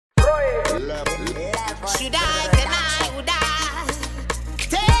Should I, can I, would I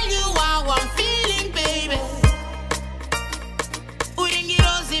tell you how I'm feeling, baby?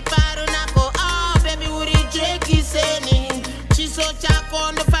 Uringirozi paru nako, baby uricheki seni. Chiso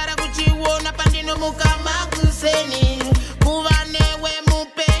chako ndo fara kuchiwona pandino mukama kuseni. Kuvanewe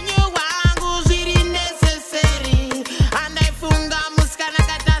mupenyu wangu ziri necessary. Andaifunga muskana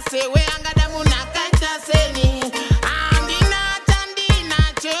kata sewe angada muna kata seni. Andina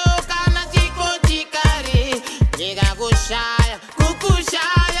choka na chiko chikari. Niga kukushaya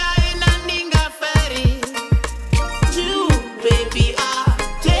inandinga fari. You, baby,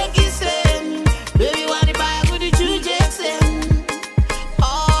 take it sen. Baby, what if I could you Jackson?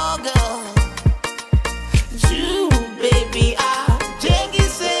 Oh, girl. You, baby, take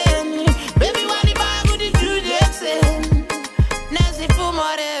it sen. Baby, what if I could you Jackson? Nancy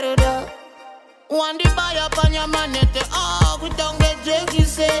Fumarero, da. One day buy up on your manette. Oh, we don't get Jackie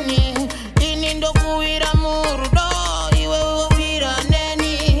Senny. Inindo kuira murudo. Iwe uwira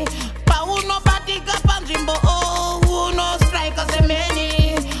neni. Pa uno batika panjimbo. Oh, uno strike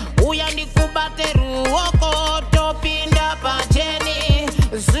semeni. Uyandi kubateru. Oko topinda pa jeni.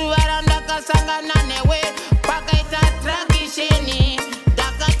 Zuaranda kasanga nanewe. Paka ita trakisheni.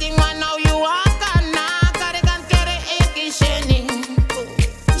 Dakati mwana uyuaka na. Karekan kere ekisheni.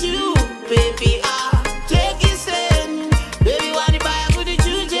 You, baby, take it sen. Baby, what if I could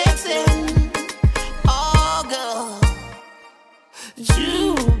you Jackson? Oh, girl.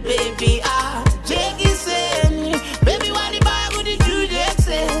 You, baby, take it sen. Baby, what if I could you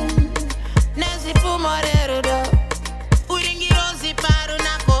Jackson? Nancy Fumarero, da. Uringirozi paru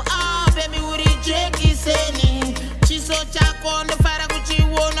nako, baby, uricheki seni. Chiso chako ndo fara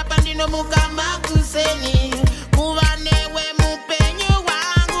kuchiwona pandino mukama kuseni. Kuvanewe mupenyu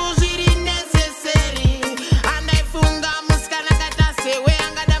wangu ziri necessary. Andaifunga muskana kata sewe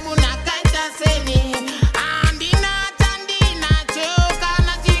angada muna kata seni. Andina choka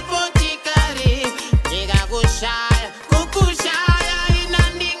na chiko chikari. Niga kukushaya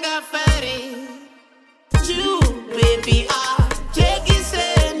inandinga fari. You, baby, take it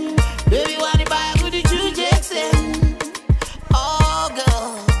sen. Baby, what if I could you Jackson? Oh,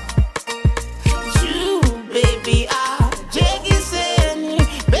 girl. You, baby, take it sen.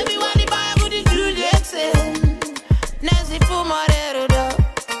 Baby, what if I could you Jackson? Nancy Fumarero, da.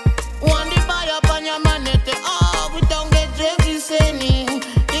 One day buy up on your manette. Oh, we don't get Jackie Senny.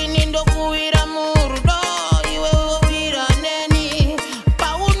 Inindo kuira murudo. Iwe uwira neni.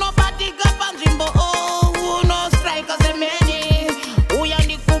 Pa uno batika panjimbo. Oh, uno strike semeni.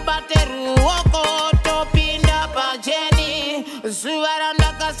 Uyandi kubateru. Oko topinda pa jeni.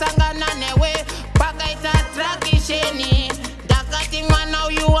 Zuaranda kasanga nanewe. Paka ita trakisheni. Dakati mwana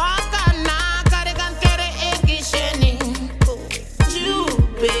uyuaka na. Karekan kere ekisheni. You,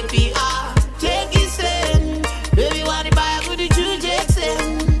 baby, take it sen. Baby, what if I could you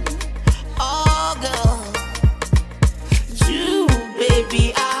Jackson? Oh, girl. You,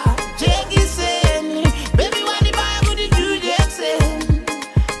 baby, take it sen. Baby, what if I could you Jackson?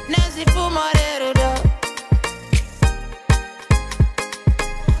 Nancy Fumarero, da.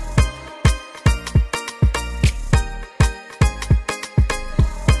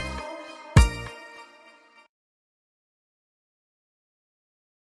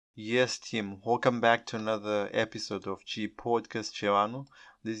 Yes, team. Welcome back to another episode of G Podcast Chilano.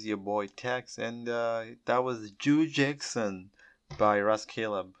 This is your boy Tex, and that was Jew Jackson by Ras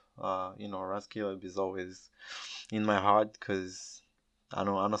Caleb. Ras Caleb is always in my heart because I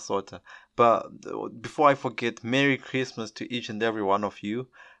know Anna Sota. But before I forget, Merry Christmas to each and every one of you.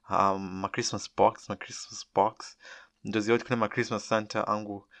 My Christmas box. Ndozi yote kuna my Christmas Santa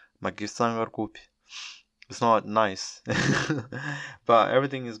angu magisanga kupi. It's not nice, but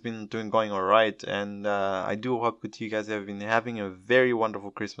everything has been going all right, and I do hope that you guys have been having a very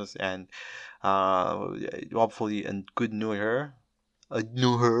wonderful Christmas and hopefully a good New Year.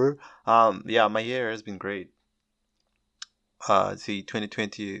 Yeah, my year has been great.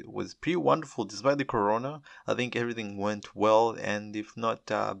 2020 was pretty wonderful despite the corona. I think everything went well, and if not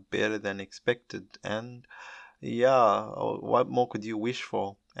better than expected. And yeah, what more could you wish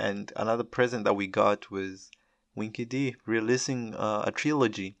for? And another present that we got was Winky D releasing a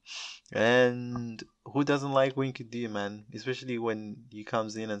trilogy. And who doesn't like Winky D, man? Especially when he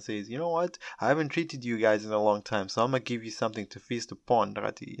comes in and says, you know what? I haven't treated you guys in a long time, so I'm going to give you something to feast upon.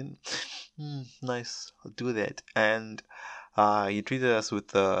 Nice, I'll do that. And he treated us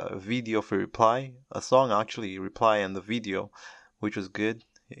with a video for Reply, a song actually, Reply, and the video, which was good.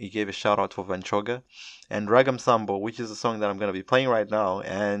 He gave a shout out for Vanchoga and Ragam Sambo, which is a song that I'm going to be playing right now.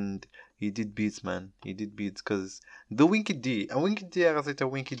 And he did beats, man. He did beats because the Winky D, and Winky D, I said,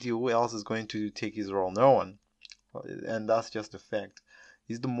 Winky D, who else is going to take his role? No one. And that's just a fact.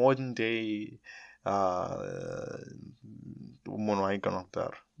 He's the modern day munhu aigona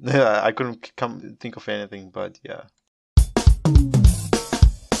kudaro. I couldn't think of anything, but yeah.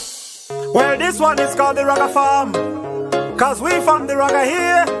 Well, this one is called the Ragga Farm, cause we from the Ragga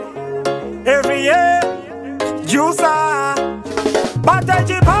here. Every year, Jusa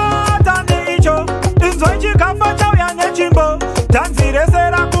Bataji Pata Nicho Inzoji Kafata Yanechimbo Tanzire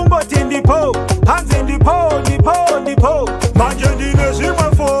Sera Kumbo Tindipo Hands in the po Manjendi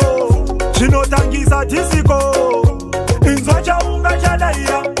Neshimafo Shino Tangi Satisiko Inzoja Unga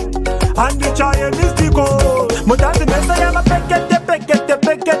Jadaya and the Chaya Mystico Mutanzi Mesayama Pekete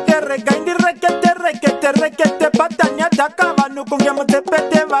Regaindi Rekete Patanya Takava Nukunga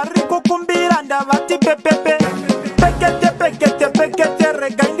Mutepete Variku Kumbiranda Vati Pepepe Pekete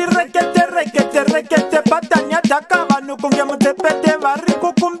Regaindi Rekete Patanya Takava Nukunga Mutepete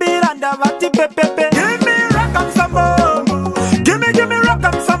Variku Kumbiranda Vati Pepepe. Give me rock'em sambo, give me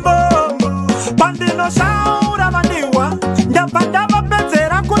rock'em sambo. Pandino shaura maniwa, Japandava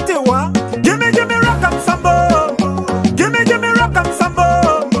Pezera Kutiwa. Give me rock'em sambo, give me rock'em sambo.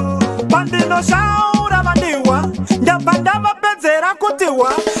 Pandino shaura maniwa, Japandava Pezera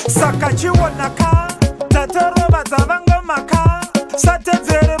Kutiwa. Sakachiwanaka, Tatoroba Zavangomaka,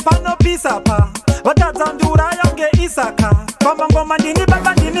 Satezere Pano Pisapa, Vatazandura Yange Isaka, Pamangoma Dini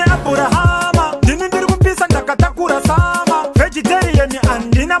Babandini Aburahama, Dini Dirupisa Nakatakura Sama, Vegetarian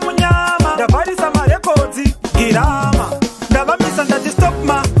and Dina Munyama, Davari Sama Records, Girama, Davamisa that is stop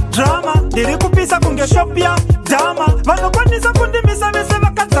ma drama, Dirikupisa Kunge Shopia, Dama, Vanokonisa Kundi Misa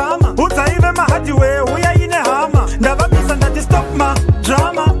Veseva Katama, Utaive Mahadiwe, we are in a hammer, Davamisa that is stop ma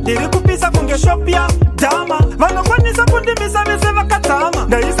drama, Dirikupisa Kunge Shopia, Dama, Vanokonisa Kundi Misa Veseva Katama,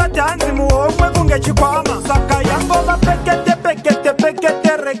 there is a dance in Muwe Kunge Chikwama, Sakayambo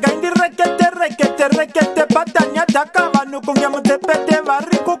Pekete, Regaindi Rekete, Patanya Takava Nukunga Mutepete,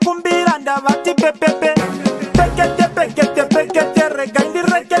 Variku Kumbiranda Vati Pepepe, Pekete, Regaindi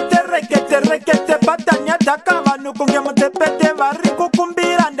Rekete, Patanya Takava Nukunga Mutepete, Variku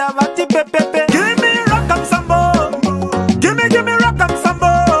Kumbiranda Vati Pepepe. Give me rock'em sambo, give me rock'em sambo.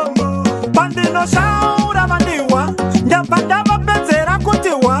 Pandino shaura maniwa, Japandava Pezera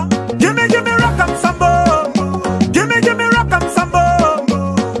Kutiwa. Give me rock'em sambo, give me rock'em sambo.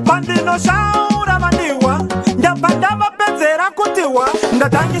 Pandino shaura maniwa, Japandava Pezera Kutiwa.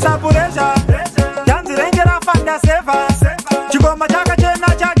 Ndatangi sapuresha, Tanzi Rengera Fanda Seva, Chigoma Chaka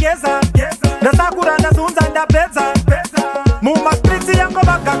Chena Chageza, Nasakura Nasunza Ndapeza, Muma Spriti Yango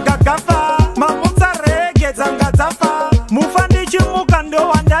Bagagafa, Mamutsa Rege Zangazafa, Mufandi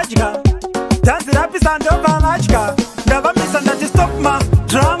Chimukando Wandajga, Tanzi Rapisando Vanachka, Davamisa Ndati Stop Ma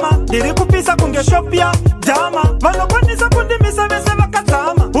Drama, Dirikupisa Kunge Shopia, Dama, Vanokonisa Kundi Misa Veseva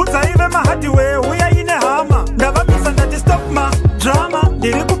Katama, Utaive Mahadiwe, we are in a hammer, Davamisa Ndati Stop Ma Drama,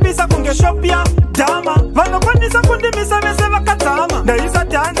 Dirikupisa Kunge Shopia, Dama, Vanokonisa Kundi Misa Veseva Katama, there is a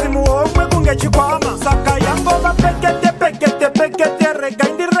dance in Muwe Kunge Chikwama, Sakayambo Pekete,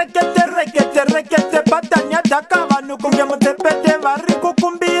 Regaindi Rekete, Patanya Takava Nukunga Mutepete, Variku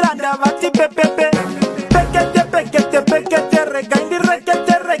Kumbiranda Vati Pepepe, Pekete, Regaindi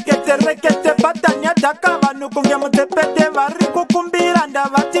Rekete, Patanya Takava Nukunga Mutepete, Variku Kumbiranda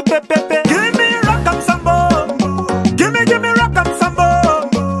Vati Pepepe. Give me rock'em sambo, give me rock'em sambo.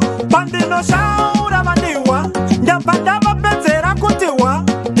 Pandino shaura maniwa, Japandava Pezera Kutiwa.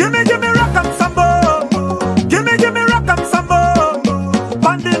 Give me rock'em sambo, give me rock'em sambo.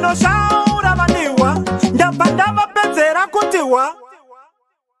 Pandino shaura maniwa, Japandava Pezera Kutiwa.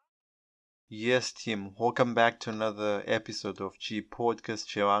 Yes, team. Welcome back to another episode of G Podcast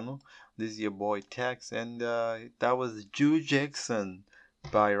Chewano. This is your boy Tax, and that was Jew Jackson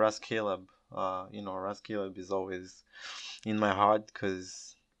by Ras Caleb. Ras Caleb is always in my heart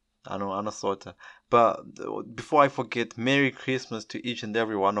because I know Anasota. But before I forget, Merry Christmas to each and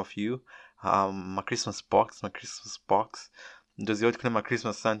every one of you. My Christmas box. Ndozi yote kuna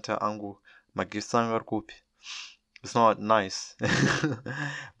Christmas Santa angu magisanga kupi. It's not nice.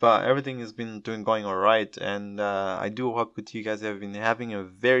 But everything has been going all right, and I do hope that you guys have been having a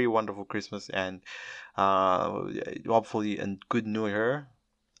very wonderful Christmas and hopefully a good New Year.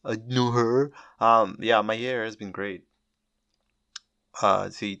 Yeah, my year has been great.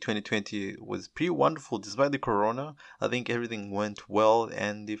 2020 was pretty wonderful despite the corona. I think everything went well,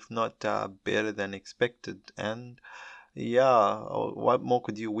 and if not better than expected. And yeah, what more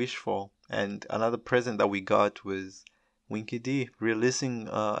could you wish for? And another present that we got was Winky D releasing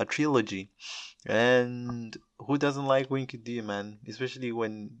a trilogy. And who doesn't like Winky D, man? Especially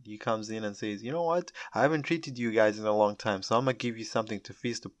when he comes in and says, you know what? I haven't treated you guys in a long time, so I'm gonna give you something to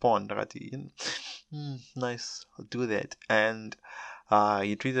feast upon, Rati. Nice, I'll do that. And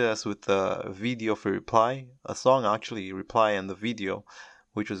he treated us with a video for Reply, a song actually, Reply, and the video,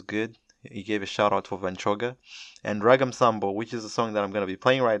 which was good. He gave a shout out for Vanchoga. And Ragam Sambo, which is a song that I'm gonna be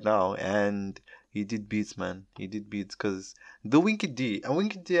playing right now, and he did beats, man. He did beats, because the Winky D, and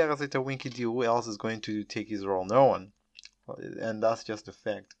Winky D, I said, Winky D, who else is going to take his role? No one. And that's just a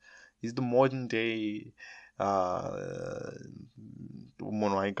fact. He's the modern day I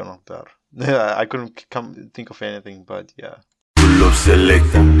couldn't think of anything, but yeah. Lo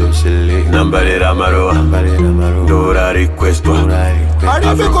selecta, number era maroa, dora requesto,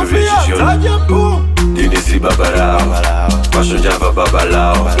 afro precision, dinisi babalao, passion java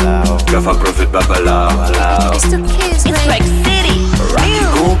babalao, gafa prophet babalao. It's the kids, it's like city.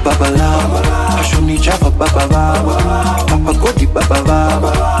 Go babalao, passion ni java babalao, papa godi babalao,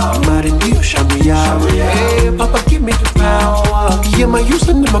 marindio shamuya. Papa give me the power, yeah my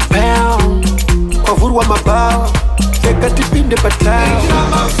using my pound, kwavurwa mabao. Take a tip in the battalion.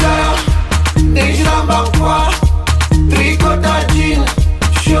 Deja Bakwa, Tricota Jean,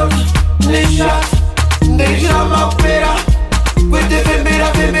 Shot, Nishat, Deja Mapera, with the Femera,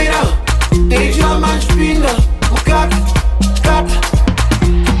 Deja Manspina, Cut.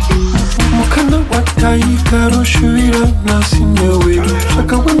 Mukana watai karo shuira nasinyewe.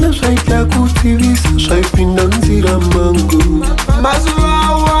 Shaka wana shaita kutivisa shaipinda nzira mangu.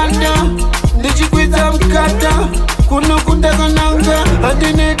 Mazuwa wanda, ndichikwita mkata. Kuno kutakananga,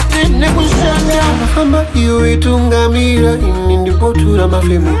 adenete nekushanga. Mahamba iwe tungamira, ini ndipotura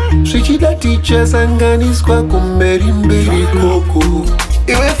mafemo. Swichida ticha sanganiswa kumberi mberi koko.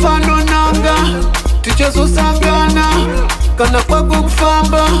 Iwe fano nanga, ticha sosangana. Kana kwako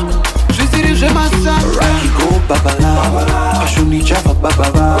kufamba, zvisiri zvemasanga. Rakiko babala, ashuni java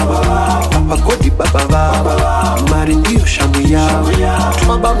bababa. Papa godi bababa, mari ndiyo shamu yawe.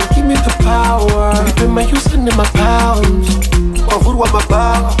 Tumababa give me the power, between my use and my pounds. Kwavurwa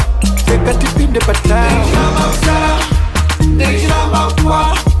mababa, teka tipinde batai. Deja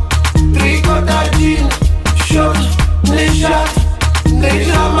Bakwa, Tricota Jean, Shot, Nishat,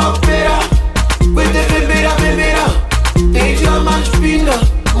 Deja Mapera, with the Femera. Deja Manspina,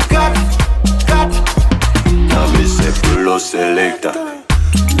 Cut. Namise pulo selecta,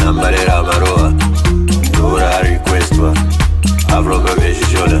 nambarera maroa, dora requesto, afro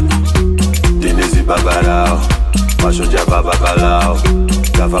precision, dinisi babalao, passion java babalao,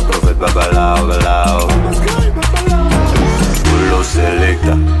 gafa prophet babalao. Pulo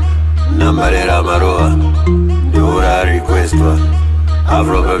selecta, nambarera maroa, dora requesto,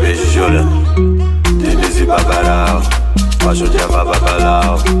 afro precision, dinisi babalao. Passion java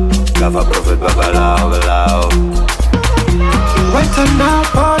babalao, gafa prophet babalao. Right now,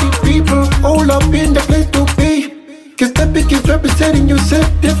 party people all up in the place to be. Cause that big is representing yourself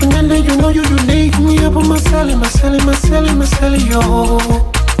differently, you know you unique. Me up on my celly, yo.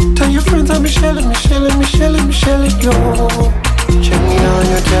 Tell your friends I'm Michelle, yo. Check me out,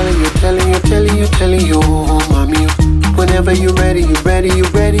 you're telling, yo, mommy. Whenever you're ready, yo,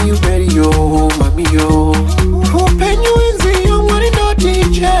 mommy, yo. Open you in the young money, no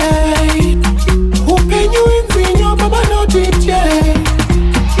DJ. Open you in the young baba, no DJ.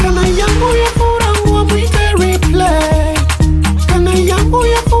 Kana yangu ya fura ngwa mwite replay. Kana yangu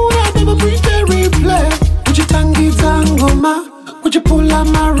ya fura baba mwite replay. Kujitangiza ngoma, kujipula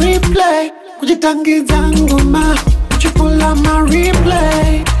ma replay. Kujitangiza ngoma, kujipula ma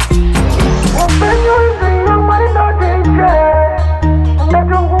replay. Open you in the young money, no DJ. Open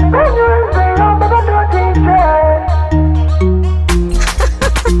you in the young baba, no DJ.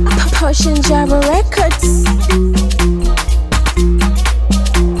 Potion Java Records.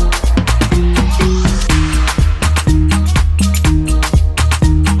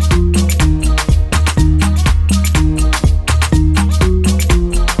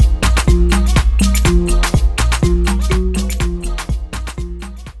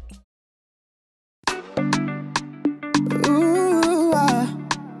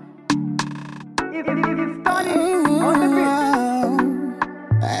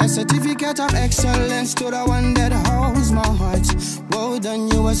 Certificate of excellence to the one that holds my heart. Well done,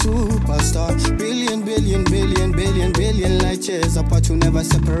 you a superstar. Billion light years apart, you never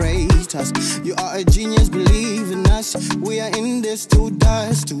separate us. You are a genius, believe in us. We are in this to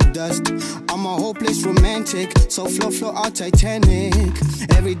dust. I'm a hopeless romantic, so flow out Titanic.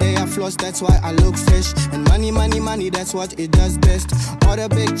 Every day I floss, that's why I look fresh. And money, that's what it does best. All the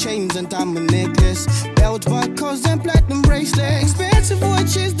big chains and diamond necklace, belt buckles and platinum bracelet. Expensive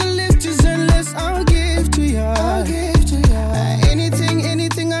watches, the list is endless. I'll give to you.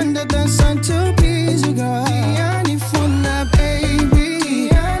 Anything under the sun to please you, girl. Diani Funa, baby.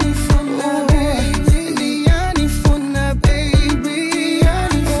 Diani Funa, baby. Diani Funa, baby.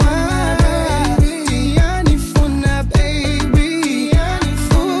 Diani Funa, baby. Diani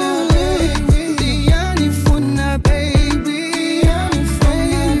Funa, baby. Diani Funa, baby. Diani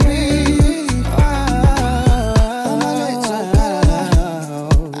Funa, baby.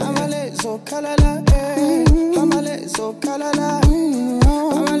 Amale so kalala, amale so kalala.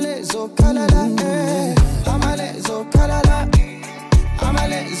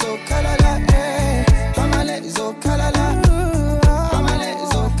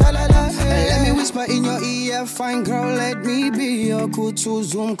 Let me whisper in your ear, fine girl, let me be your kutu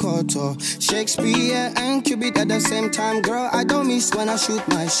zoom koto. Shakespeare and Cupid at the same time, girl, I don't miss when I shoot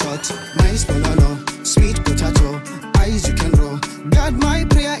my shot. My spolano, sweet potato, eyes you can roll. God, my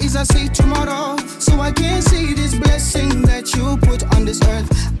prayer is I see tomorrow, so I can see this blessing that you put on this earth.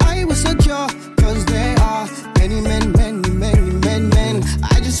 I was secure, cause there are many men.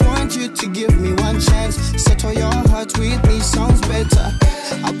 I just want you to give me one chance. Settle your heart with me, sounds better.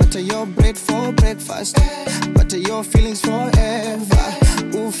 I'll butter your bread for breakfast, butter your feelings forever.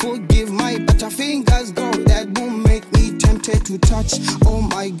 Oh, forgive my butter fingers, girl, that won't make me tempted to touch. Oh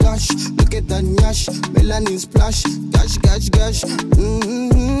my gosh, look at the nyash, melanin splash, gush.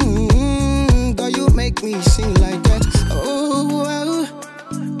 Girl, you make me sing like that. Oh, well.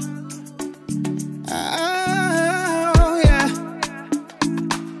 Oh, yeah.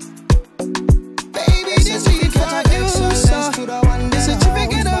 Baby, this is what I do, so it's a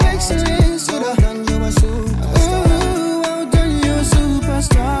certificate of excellence. Well done, you're a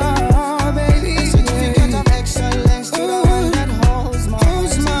superstar, baby. A certificate of excellence to the one that holds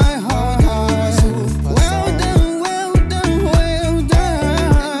my heart. Well done.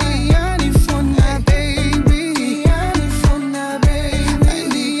 Diani Funa, baby. Diani Funa, baby.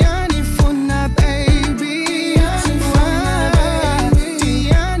 Diani Funa, baby. Diani Funa, baby.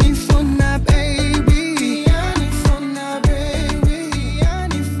 Diani Funa, baby. Diani Funa, baby.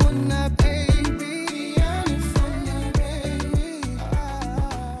 Diani Funa, baby.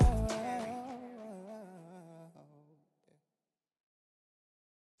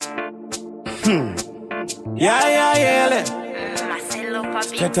 Yeah.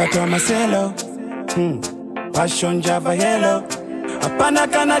 Tata Marcelo. Passion Java Hello. Apana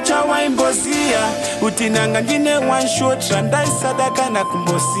kana chawa imbosia. Utinanga ngine one shot randai sadaka na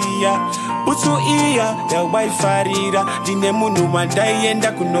kumbosia. Utu iya ya waifarira. Dine munu mandai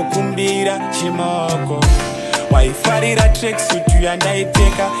yenda kunokumbira. Chimoko waifarira track sutu ya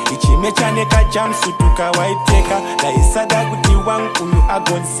ndaiteka. Ichimechaneka jam sutu kawaiteka. La isada kuti wangu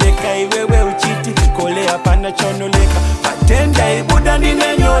agonseka. Iwewe uchiti kole apana chonoleka. Patenda ibuda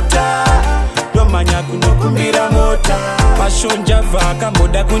nine nyota. Domanya kunokumbira mota. Passion Java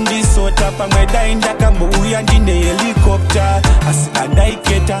kamoda kundisota. Pamweda inda kambuya ndine helicopter. Asi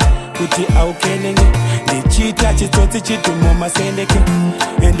andaiketa kuti aukenenge. Nichita chitoti chitumo masendeke.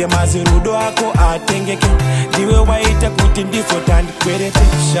 Ende mazirudo ako atengeke. Diwe waita kuti ndisota ndikwerete.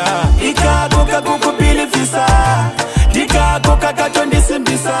 Sha ikagoka kukupilifisa. Dikago kakato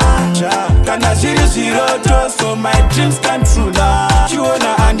ndisimbisa. Sha kana ziri zviroto. So my dreams come true now.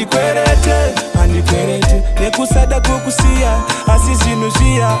 Chiona andikwerete. Nekusada kukusia. Asi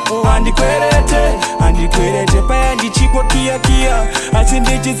zvinuzvia. Oh andikwerete. Paya ndichikwa kia. Asi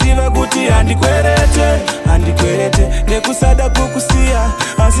ndichiziva kuti andikwerete. Nekusada kukusia.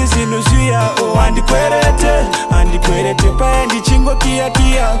 Asi zvinuzvia. Oh andikwerete. Paya ndichingwa kia.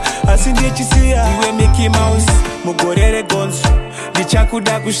 Asi ndichisiya. Iwe Mickey Mouse mugorere gonzo.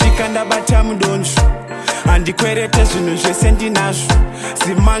 Ndichakuda kusvika ndabata mudonzvo. Andikwerete zvinhu zvese ndinazvo.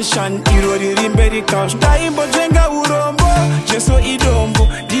 Zimanshan iro riri mberi kwazvo. Ndaimbojenga urombo Jesu idombo.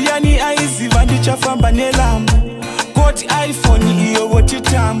 Ndiani aiziva ndichafamba nelambo. Koti iPhone iyo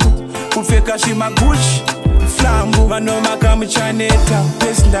votitambo. Kupfeka zvimaguchi flambo. Vanomaka muchaneta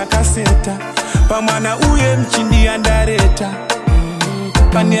pesi ndakaseta. Pamwana uye mchindi yandareta.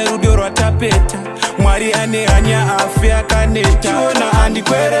 Pane rudo rwatapeta. Mwari ane hanya afe akaneta. Chiona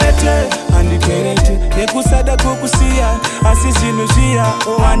andikwerete andikwerete nekusada kukusiya asi zvinhu zviya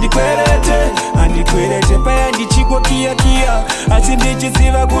andikwerete andikwerete paya ndichikokiya kiya asi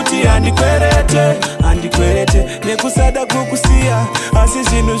ndichiziva kuti andikwerete andikwerete nekusada kukusiya asi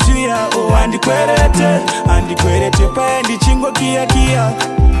zvinhu zviya andikwerete andikwerete paya ndichingokiya kiya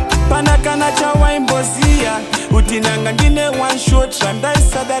pana kana chawaimboziya kuti nanga ndine one shot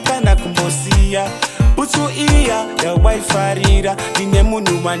zvandaisada kana kumbosiya utsu iya yawaifarira ndine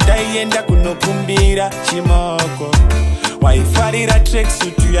munhu wandaienda kunokumbira chimoko waifarira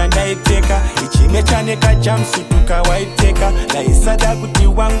tracksuit yandaiteka ichimecha nekajamsuit kawaiteka ndaisada kuti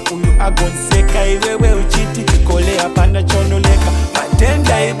wangu uyu agonseka iwewe uchiti kole hapana chonoleka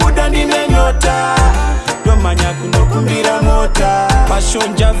matenda ibuda ndine nyota ndomanya kunokumbira mota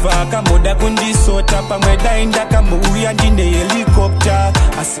pashonja vhaka moda kundisota pamwe dai ndakamouya ndine helikopta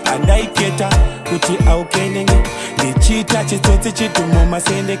asi andaiketa kuti aukenenge ndichiita chitsotsi chitumo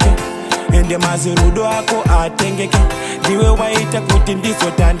masendeke ende mazirudo ako atengeke ndiwe waita kuti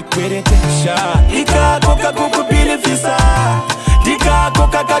ndizota ndikwerete sha ikako kakukupilifisa ndikako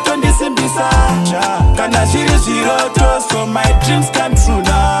kakatondisimbisa sha kana zviri zviroto so my dreams come true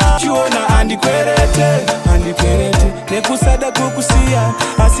now chiona andikwerete andikwerete nekusada kukusiya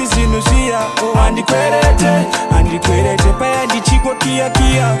asi zvinhu zviya andikwerete andikwerete paya ndichikokiya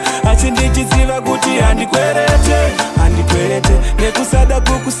kiya asi ndichiziva kuti andikwerete andikwerete nekusada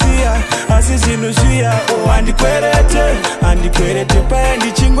kukusiya asi zvinhu zviya andikwerete andikwerete paya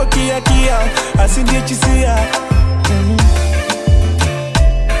ndichingokiya kiya asi ndichisiya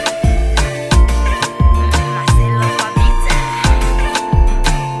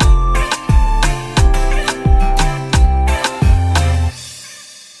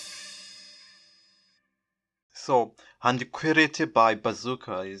So, Handikwerete by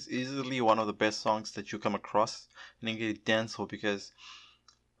Bazooka is easily one of the best songs that you come across in English dancehall because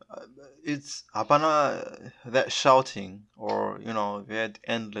it's hapana that shouting or that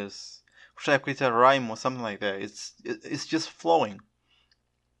endless rhyme or something like that. It's just flowing,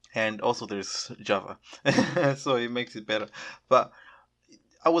 and also there's Java, so it makes it better. But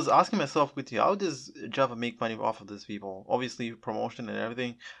I was asking myself, how does Java make money off of these people? Obviously promotion and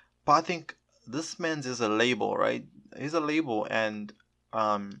everything, but I think this man's is a label, right? He's a label, and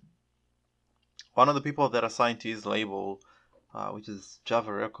one of the people that are signed to his label, which is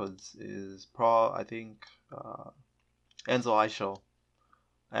Java Records, is I think Enzo Aisho,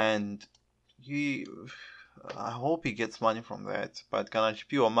 and I hope he gets money from that. But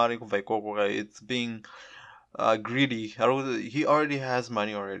it's being greedy. He already has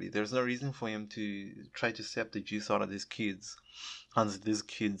money already. There's no reason for him to try to sap the juice out of these kids. And these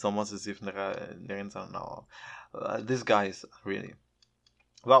kids almost as if these guys really.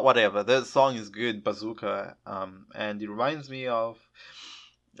 But whatever, the song is good, Bazooka, and it reminds me of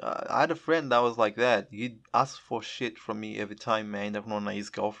I had a friend that was like that. He'd ask for shit from me every time I end up knowing his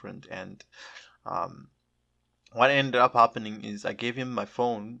girlfriend, and what ended up happening is I gave him my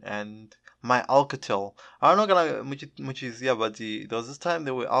phone and my Alcatel. I'm not gonna much easier, but there was this time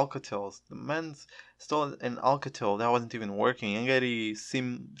there were Alcatels. The man's stole an Alcatel that wasn't even working and got a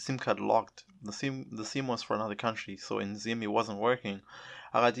SIM card locked. The SIM was for another country, so in Zim it wasn't working.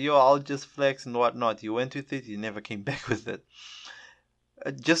 I got, I'll just flex and whatnot. He went with it, he never came back with it.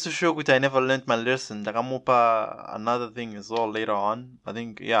 Just to show that I never learned my lesson. Another thing as well later on. I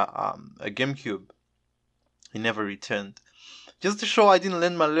think, a GameCube. He never returned. Just to show I didn't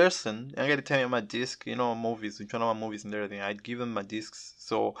learn my lesson, I gotta tell you my disc, movies, which one of my movies and everything. I'd give him my discs.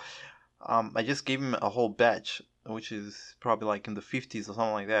 So I just gave him a whole batch, which is probably like in the 50s or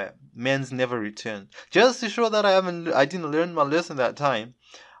something like that. Man's never returned. Just to show that I didn't learn my lesson that time,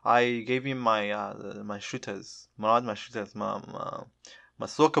 I gave him my shooters. Not my shooters, my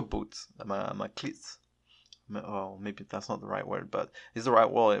soccer boots, my cleats. Well, maybe that's not the right word, but it's the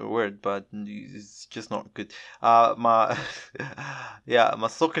right word, but it's just not good. My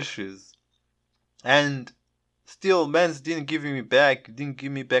soccer shoes, and still, man's didn't give me back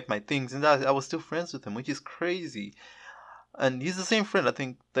my things, and I was still friends with him, which is crazy. And he's the same friend, I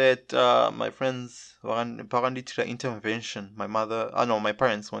think, that my friends intervention. My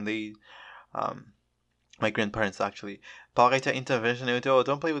parents, when they my grandparents actually. Parita intervention, they would say,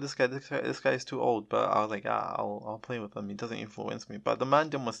 don't play with this guy. This guy is too old. But I was like, I'll play with him. He doesn't influence me. But the man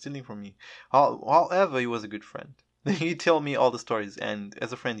was stealing from me. However, he was a good friend. He tell me all the stories, and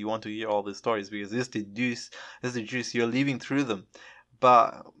as a friend, you want to hear all the stories because this is the juice. You're living through them.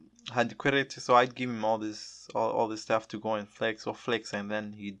 But had credit, so I'd give him all this stuff to go and flex, and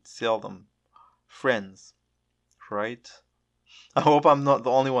then he'd sell them. Friends, right? I hope I'm not the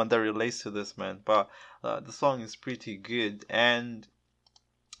only one that relates to this, man. But the song is pretty good, and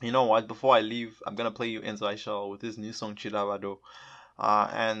you know what? Before I leave, I'm gonna play you Enzo Aisha with his new song Chidavado.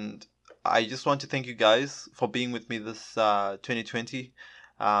 And I just want to thank you guys for being with me this 2020.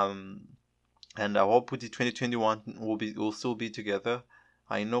 And I hope with 2021 we'll still be together.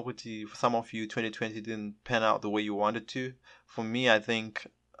 I know for some of you 2020 didn't pan out the way you wanted to. For me, I think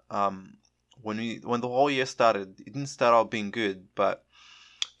when the whole year started, it didn't start out being good, but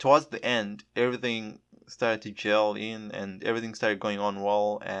towards the end, everything started to gel in and everything started going on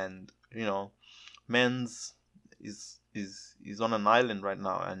well. And you know, Men's is on an island right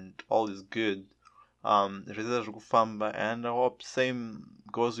now and all is good. And I hope same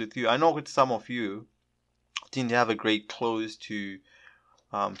goes with you. I know with some of you didn't have a great close to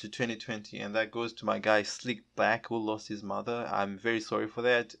 2020, and that goes to my guy Slick Black who lost his mother. I'm very sorry for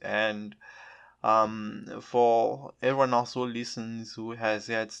that. And for everyone else who listens who has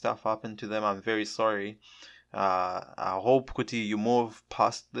had stuff happen to them, I'm very sorry. I hope Kuti you move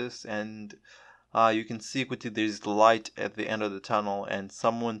past this and you can see Kuti there's light at the end of the tunnel, and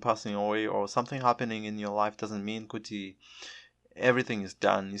someone passing away or something happening in your life doesn't mean Kuti everything is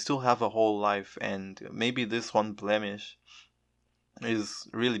done. You still have a whole life, and maybe this one blemish is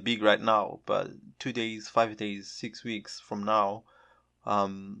really big right now, but 2 days, 5 days, 6 weeks from now,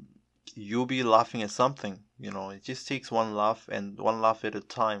 you'll be laughing at something. You know, it just takes one laugh, and one laugh at a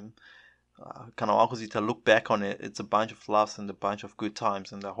time. To look back on it, it's a bunch of laughs and a bunch of good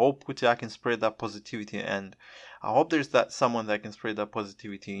times, and I hope I can spread that positivity, and I hope there's someone that can spread that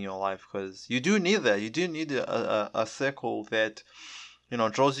positivity in your life, because you do need that. You do need a circle that, you know,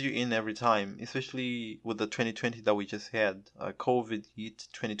 draws you in every time, especially with the 2020 that we just had. COVID hit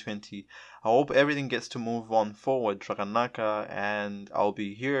 2020. I hope everything gets to move on forward, Trakanaka, and I'll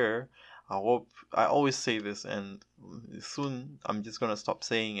be here. I hope, I always say this, and soon I'm just gonna stop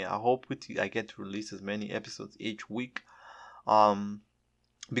saying it. I hope I get to release as many episodes each week,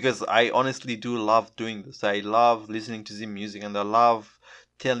 because I honestly do love doing this. I love listening to the music, and I love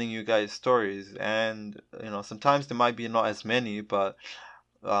telling you guys stories. And you know, sometimes there might be not as many, but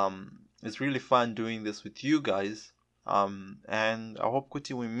it's really fun doing this with you guys. And I hope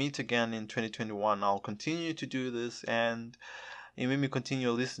Kuti we meet again in 2021. I'll continue to do this, and it made me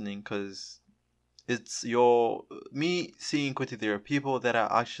continue listening, because it's me seeing Kuti there are people that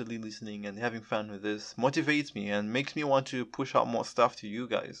are actually listening and having fun with this motivates me and makes me want to push out more stuff to you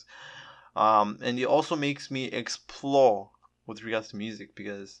guys. And it also makes me explore with regards to music,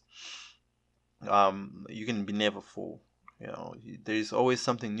 because you can be never full. You know, there's always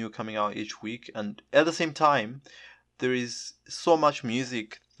something new coming out each week, and at the same time, there is so much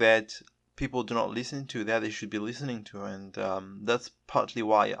music that people do not listen to that they should be listening to, and that's partly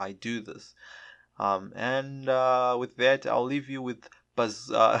why I do this. And with that, I'll leave you with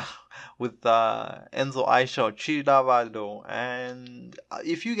Enzo Aisha Chidavado, and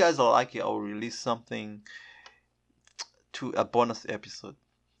if you guys are like it, I'll release something to a bonus episode,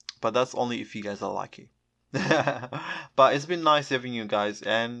 but that's only if you guys are lucky. But it's been nice having you guys,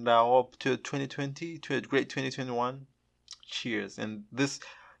 and I hope to 2020, to a great 2021. Cheers. And this,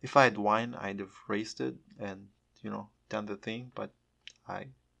 if I had wine, I'd have raced it and, you know, done the thing, but I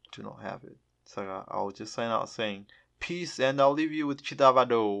do not have it. So I'll just sign out saying peace, and I'll leave you with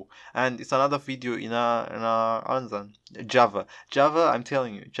Chidavado. And it's another video in Java. I'm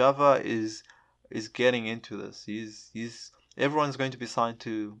telling you, Java is getting into this. Everyone's going to be signed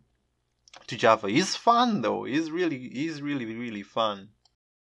to Java. He's fun though. He's really fun.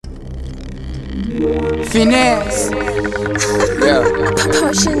 Finesse. Yeah.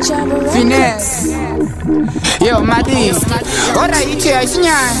 Potion Java Records. Finesse. Yo, Madi. Ora ite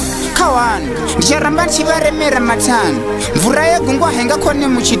aisinya. Kawan. Njaramba chivaremera matani. Mvura yegungwa henga kone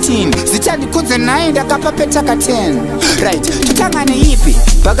muchitini. Zitandi kunze nayi ndakapapeta ka 10. Right. Tutangane ipi.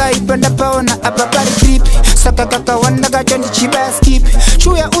 Baga ipanda paona apapari creepy. Saka kaka wanda jondi chiba skip.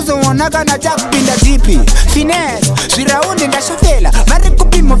 Chuya uzo wonaka na takupinda zipi. Finesse. Zwiraundi ndashafela. Mari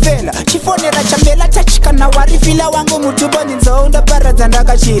kupimovela. Chifonera chambela chachika na warifila wangu mutuboni nzounda paradza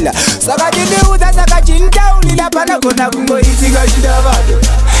ndakachila. Saka dindiudza saka chintaulila pana gona kungoitika Chidavado.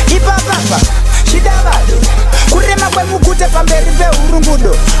 Ipapapa Chidavado. Kurema kwemugute pamberi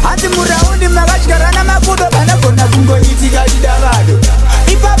peurungudo. Hanzi muraundi makachigara makudo pana gona kungoitika Chidavado.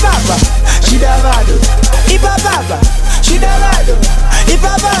 Ipapapa Chidavado. Ipapapa Chidavado.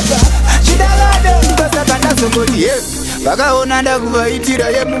 Ipapapa Chidavado. Ndikosaka ndazongoti vakaona ndakuvaitira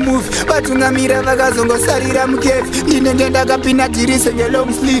yemumovie vatungamira vakazongosarira mukefi ndinenge ndakapinatirise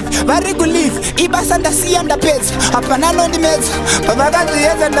yelong sleeve vari kulive ibasa ndasiya ndapedza hapana nondimedza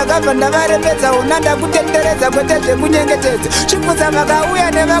pavakazviedza ndakabva ndavaremedza una ndakutenderedza kwete zvekunyengetedza chibvunza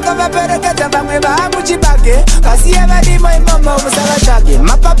vakauya nevakavaperekedza vamwe vaamuchibage vasiye varimo imomo musavatsvage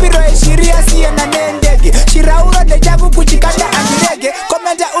mapapa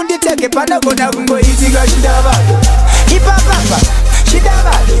panogona kungoitika chidavado ipapapa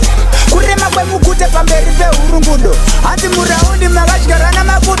chidavado kurema kwemugute pamberi peurungudo hanzi muraundi makadyarana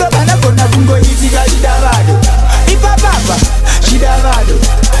makudo panogona kungoitika chidavado ipapapa chidavado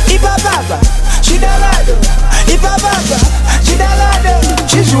ipapapa chidavado ipapapa chidavado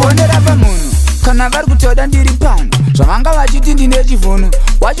chizvionera pamunhu kana vari kutoda ndiri pano zvavanga vachiti ndine chivuno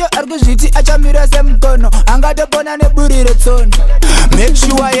wacho ari kuzviti achamira semukono angatopona neburiro tsono make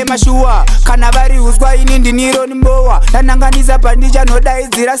sure yemashuwa kana vari uswa ini ndiniro nimbowa ndananganisa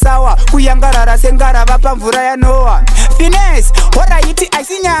pandichanodaidzira sawa kuyangarara sengarava pamvura yanowa fines horaiti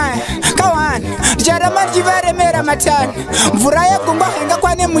aisinyaya kawani ndicharamba ndichivaremera matani mvura yegungwa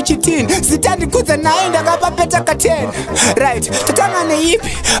haingakwane muchitini zitandikudza naye ndakapapeta ka10 right tatanga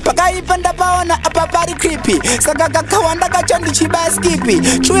neipi pakaipa ndapaona apa pari kripi saka kakawanda kacho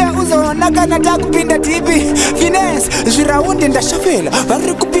ndichibaskipi chuya uzoona kana takupinda tipi fines zviraundi ndashafela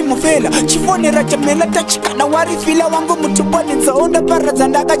vari kupimofela chifonera chamela tachikana warifila wangu mutuboni nzounda paradza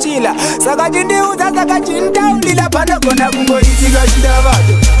ndakachila saka chindiudza saka chintaulila panogona kungoitika chidava